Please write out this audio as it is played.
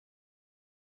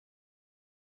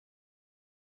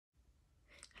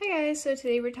Hi guys, so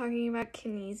today we're talking about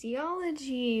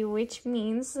kinesiology, which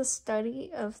means the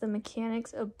study of the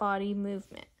mechanics of body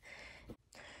movement.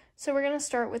 So we're going to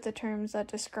start with the terms that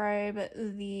describe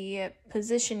the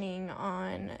positioning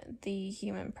on the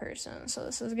human person. So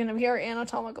this is going to be our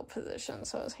anatomical position.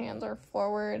 So his hands are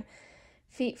forward,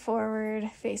 feet forward,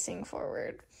 facing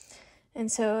forward.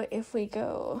 And so if we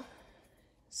go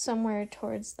somewhere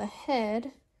towards the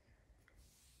head,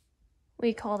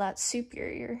 we call that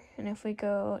superior, and if we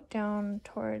go down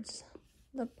towards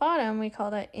the bottom, we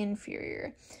call that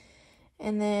inferior.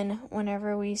 And then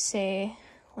whenever we say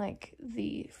like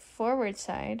the forward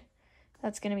side,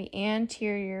 that's going to be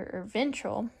anterior or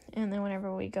ventral, and then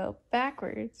whenever we go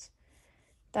backwards,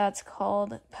 that's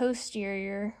called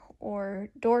posterior or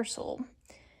dorsal.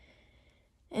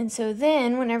 And so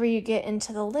then whenever you get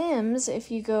into the limbs,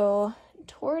 if you go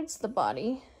towards the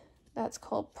body, that's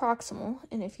called proximal,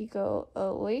 and if you go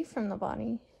away from the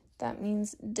body, that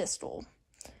means distal.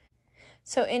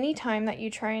 So anytime that you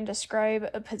try and describe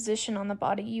a position on the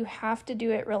body, you have to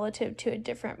do it relative to a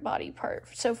different body part.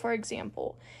 So for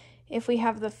example, if we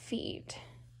have the feet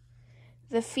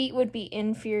would be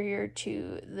inferior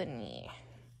to the knee.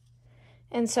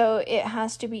 And so it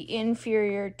has to be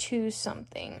inferior to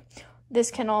something.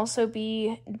 This can also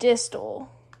be distal.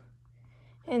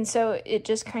 And so it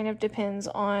just kind of depends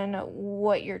on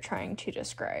what you're trying to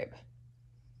describe.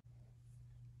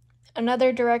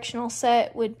 Another directional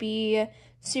set would be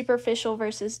superficial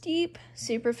versus deep.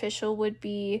 Superficial would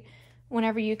be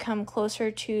whenever you come closer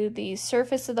to the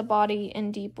surface of the body,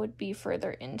 and deep would be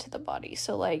further into the body.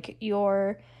 So like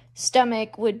your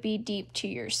stomach would be deep to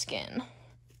your skin.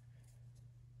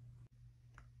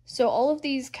 So all of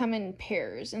these come in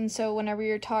pairs, and so whenever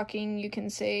you're talking, you can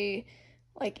say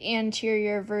like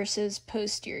anterior versus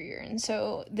posterior, and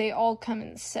so they all come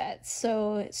in sets.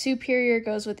 So superior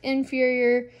goes with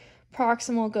inferior,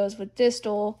 proximal goes with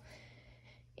distal,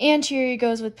 anterior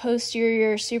goes with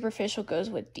posterior, superficial goes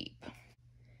with deep.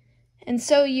 And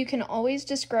so you can always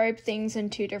describe things in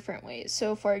two different ways.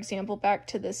 So for example, back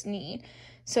to this knee.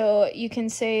 So you can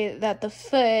say that the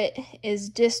foot is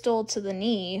distal to the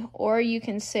knee, or you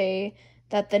can say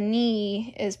that the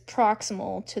knee is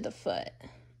proximal to the foot.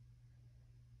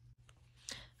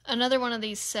 Another one of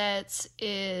these sets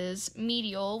is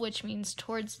medial, which means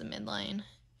towards the midline,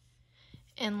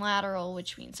 and lateral,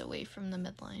 which means away from the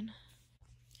midline.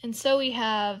 And so we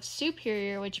have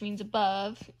superior, which means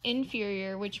above,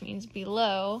 inferior, which means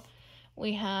below.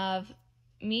 We have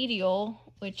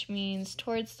medial, which means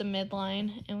towards the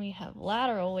midline, and we have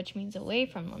lateral, which means away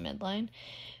from the midline.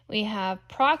 We have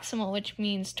proximal, which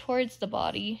means towards the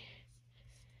body,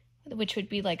 which would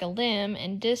be like a limb,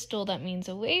 and distal, that means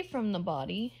away from the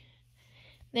body.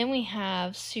 Then we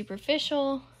have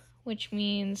superficial, which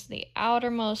means the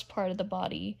outermost part of the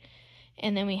body,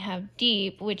 and then we have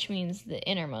deep, which means the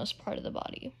innermost part of the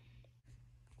body.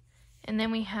 And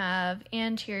then we have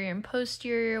anterior and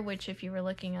posterior, which if you were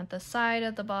looking at the side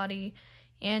of the body,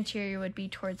 anterior would be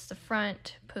towards the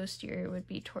front, posterior would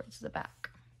be towards the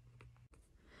back.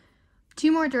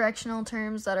 Two more directional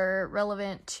terms that are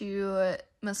relevant to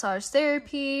massage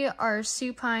therapy are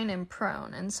supine and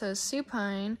prone. And so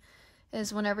supine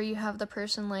is whenever you have the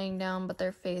person laying down but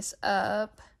their face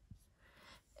up,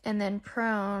 and then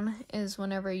prone is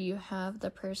whenever you have the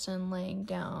person laying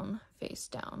down face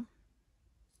down.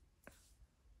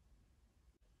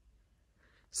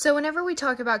 So whenever we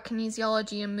talk about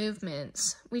kinesiology and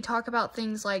movements, we talk about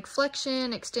things like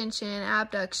flexion, extension,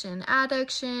 abduction,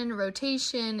 adduction,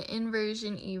 rotation,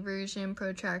 inversion, eversion,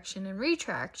 protraction, and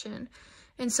retraction.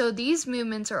 And so these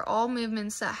movements are all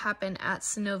movements that happen at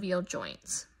synovial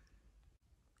joints.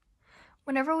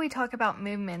 Whenever we talk about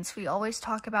movements, we always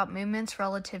talk about movements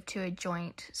relative to a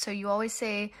joint. So you always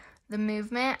say the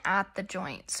movement at the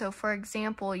joint. So for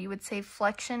example, you would say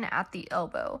flexion at the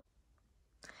elbow.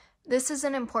 This is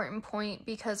an important point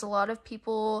because a lot of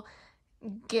people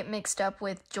get mixed up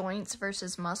with joints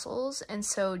versus muscles, and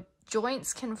so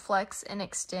joints can flex and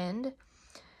extend.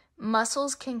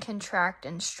 Muscles can contract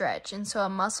and stretch, and so a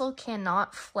muscle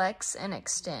cannot flex and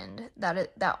extend.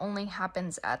 That only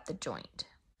happens at the joint.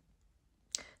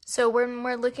 So when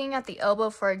we're looking at the elbow,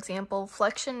 for example,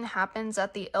 flexion happens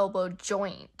at the elbow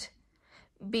joint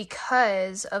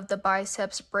because of the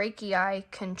biceps brachii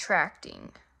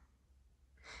contracting.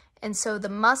 And so the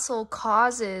muscle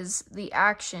causes the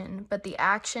action, but the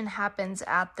action happens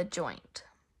at the joint.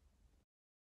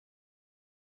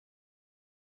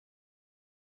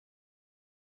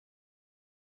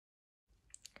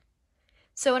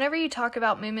 So whenever you talk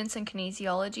about movements in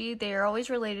kinesiology, they are always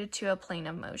related to a plane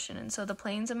of motion. And so the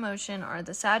planes of motion are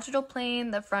the sagittal plane,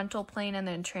 the frontal plane, and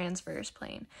then transverse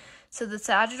plane. So the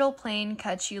sagittal plane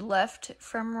cuts you left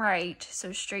from right,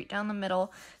 so straight down the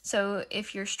middle. So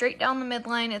if you're straight down the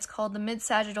midline, it's called the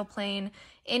mid-sagittal plane.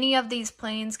 Any of these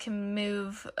planes can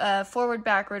move forward,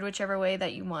 backward, whichever way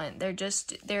that you want. They're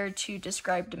just there to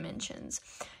describe dimensions.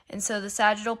 And so the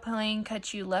sagittal plane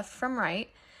cuts you left from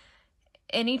right.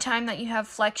 Anytime that you have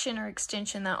flexion or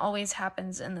extension, that always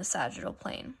happens in the sagittal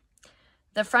plane.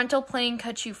 The frontal plane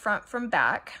cuts you front from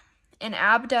back, and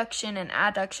abduction and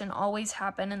adduction always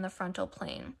happen in the frontal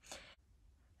plane.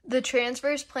 The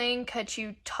transverse plane cuts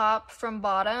you top from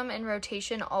bottom, and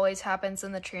rotation always happens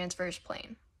in the transverse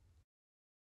plane.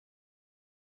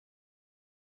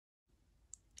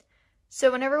 So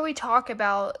whenever we talk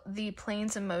about the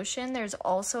planes of motion, there's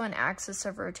also an axis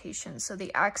of rotation. So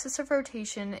the axis of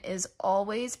rotation is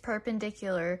always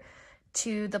perpendicular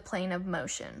to the plane of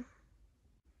motion.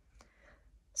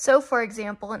 So for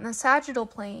example, in the sagittal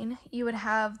plane, you would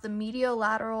have the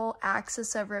mediolateral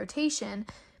axis of rotation.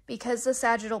 Because the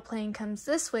sagittal plane comes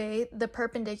this way, the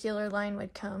perpendicular line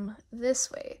would come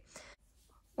this way.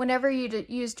 Whenever you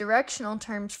use directional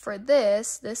terms for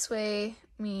this way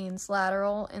means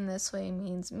lateral and this way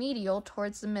means medial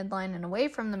towards the midline and away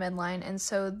from the midline. And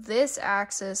so this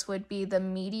axis would be the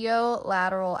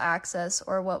mediolateral axis,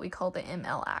 or what we call the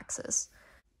ML axis.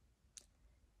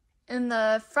 In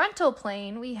the frontal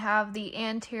plane, we have the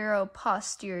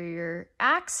antero-posterior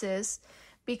axis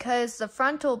because the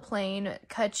frontal plane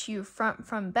cuts you front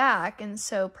from back, and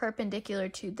so perpendicular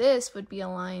to this would be a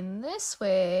line this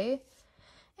way.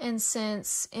 And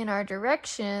since in our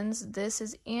directions, this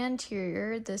is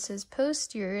anterior, this is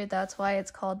posterior, that's why it's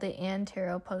called the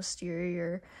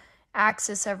antero-posterior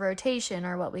axis of rotation,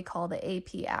 or what we call the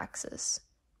AP axis.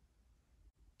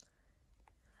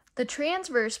 The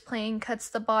transverse plane cuts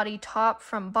the body top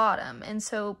from bottom, and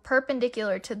so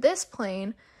perpendicular to this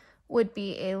plane would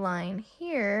be a line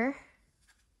here,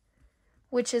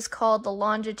 which is called the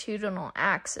longitudinal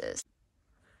axis.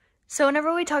 So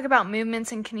whenever we talk about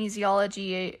movements in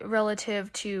kinesiology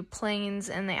relative to planes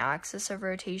and the axis of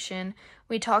rotation,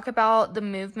 we talk about the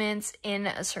movements in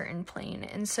a certain plane.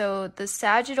 And so the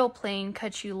sagittal plane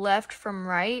cuts you left from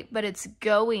right, but it's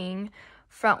going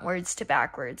frontwards to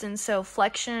backwards. And so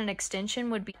flexion and extension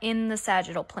would be in the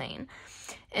sagittal plane.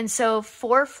 And so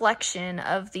for flexion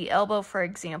of the elbow, for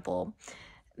example,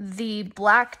 the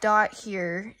black dot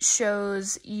here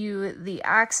shows you the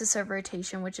axis of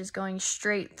rotation, which is going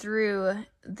straight through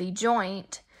the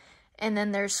joint, and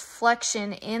then there's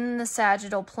flexion in the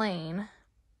sagittal plane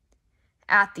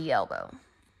at the elbow.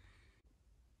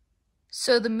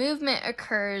 So the movement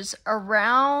occurs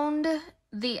around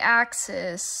the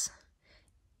axis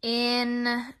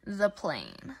in the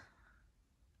plane.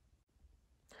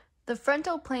 The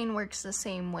frontal plane works the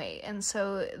same way, and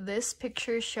so this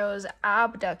picture shows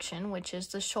abduction, which is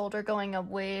the shoulder going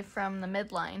away from the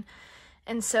midline.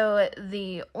 And so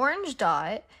the orange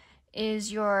dot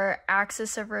is your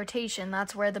axis of rotation.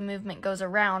 That's where the movement goes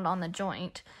around on the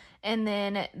joint. And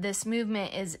then this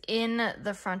movement is in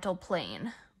the frontal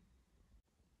plane.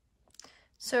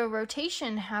 So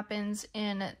rotation happens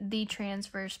in the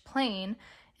transverse plane.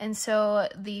 And so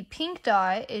the pink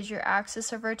dot is your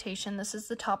axis of rotation. This is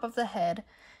the top of the head.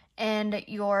 And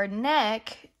your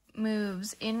neck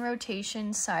moves in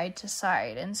rotation side to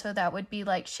side. And so that would be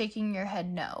like shaking your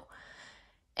head no.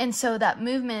 And so that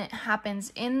movement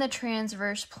happens in the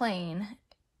transverse plane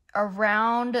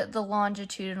around the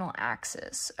longitudinal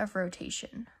axis of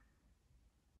rotation.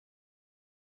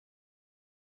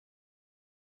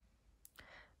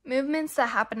 Movements that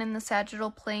happen in the sagittal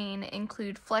plane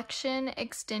include flexion,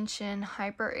 extension,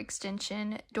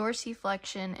 hyperextension,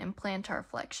 dorsiflexion, and plantar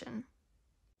flexion.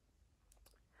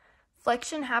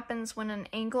 Flexion happens when an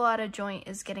angle at a joint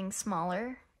is getting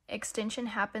smaller. Extension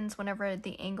happens whenever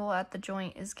the angle at the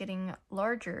joint is getting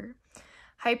larger.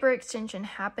 Hyperextension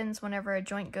happens whenever a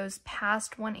joint goes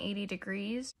past 180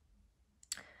 degrees.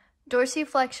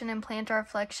 Dorsiflexion and plantar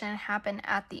flexion happen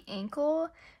at the ankle.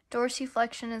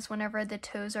 Dorsiflexion is whenever the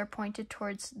toes are pointed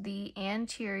towards the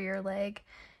anterior leg,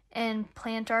 and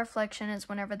plantar flexion is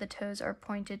whenever the toes are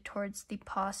pointed towards the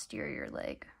posterior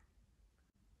leg.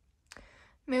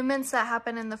 Movements that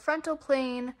happen in the frontal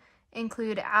plane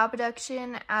include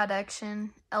abduction,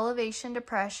 adduction, elevation,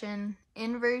 depression,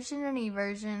 inversion and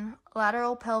eversion,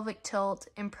 lateral pelvic tilt,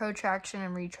 and protraction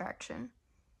and retraction.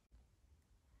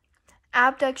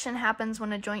 Abduction happens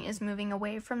when a joint is moving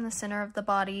away from the center of the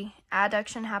body.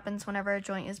 Adduction happens whenever a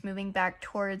joint is moving back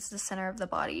towards the center of the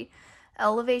body.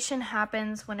 Elevation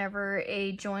happens whenever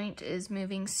a joint is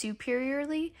moving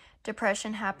superiorly.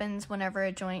 Depression happens whenever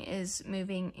a joint is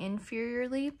moving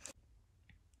inferiorly.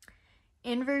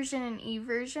 Inversion and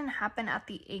eversion happen at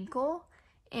the ankle.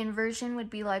 Inversion would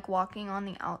be like walking on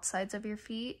the outsides of your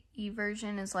feet.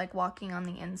 Eversion is like walking on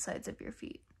the insides of your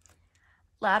feet.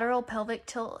 Lateral pelvic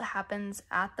tilt happens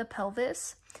at the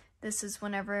pelvis. This is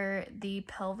whenever the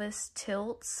pelvis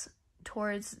tilts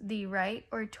towards the right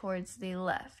or towards the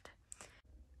left.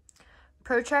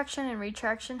 Protraction and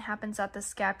retraction happens at the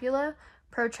scapula.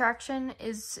 Protraction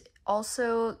is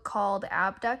also called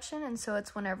abduction, and so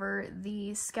it's whenever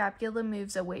the scapula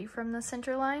moves away from the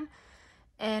center line.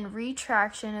 And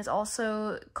retraction is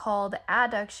also called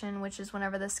adduction, which is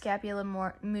whenever the scapula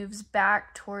moves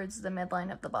back towards the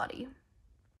midline of the body.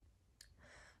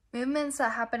 Movements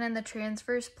that happen in the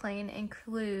transverse plane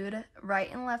include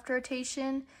right and left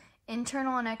rotation,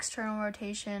 internal and external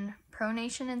rotation,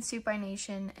 pronation and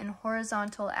supination, and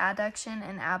horizontal adduction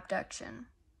and abduction.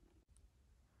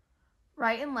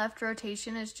 Right and left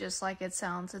rotation is just like it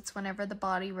sounds. It's whenever the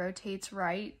body rotates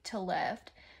right to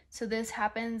left. So this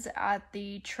happens at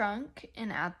the trunk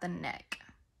and at the neck.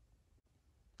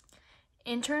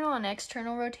 Internal and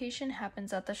external rotation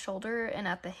happens at the shoulder and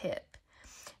at the hip.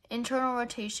 Internal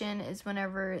rotation is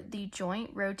whenever the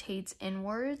joint rotates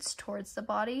inwards towards the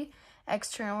body.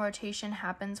 External rotation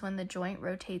happens when the joint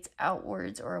rotates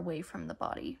outwards or away from the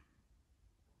body.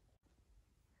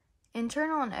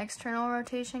 Internal and external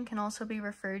rotation can also be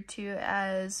referred to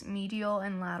as medial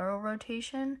and lateral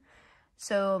rotation.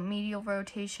 So medial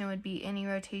rotation would be any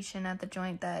rotation at the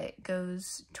joint that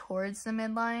goes towards the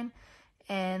midline,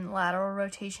 and lateral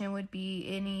rotation would be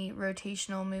any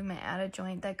rotational movement at a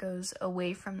joint that goes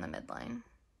away from the midline.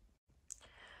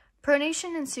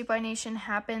 Pronation and supination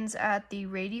happens at the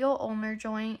radial ulnar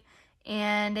joint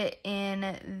and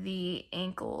in the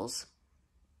ankles.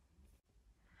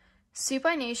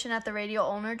 Supination at the radial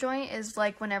ulnar joint is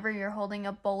like whenever you're holding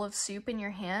a bowl of soup in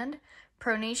your hand.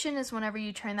 Pronation is whenever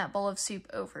you turn that bowl of soup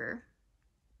over.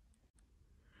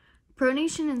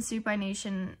 Pronation and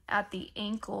supination at the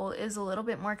ankle is a little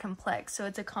bit more complex, so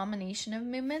it's a combination of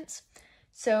movements.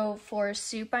 So for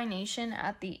supination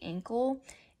at the ankle,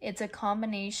 it's a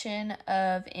combination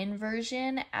of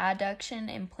inversion, adduction,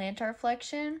 and plantar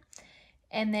flexion.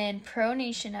 And then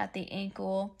pronation at the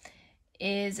ankle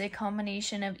is a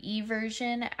combination of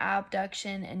eversion,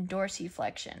 abduction, and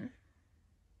dorsiflexion.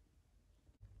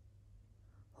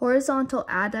 Horizontal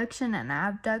adduction and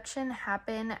abduction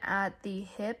happen at the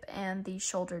hip and the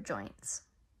shoulder joints.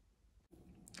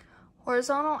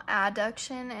 Horizontal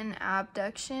adduction and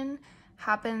abduction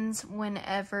happens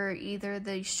whenever either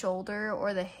the shoulder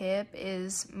or the hip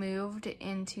is moved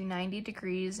into 90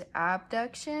 degrees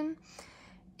abduction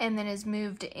and then is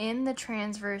moved in the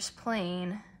transverse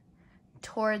plane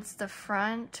towards the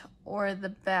front or the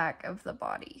back of the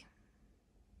body.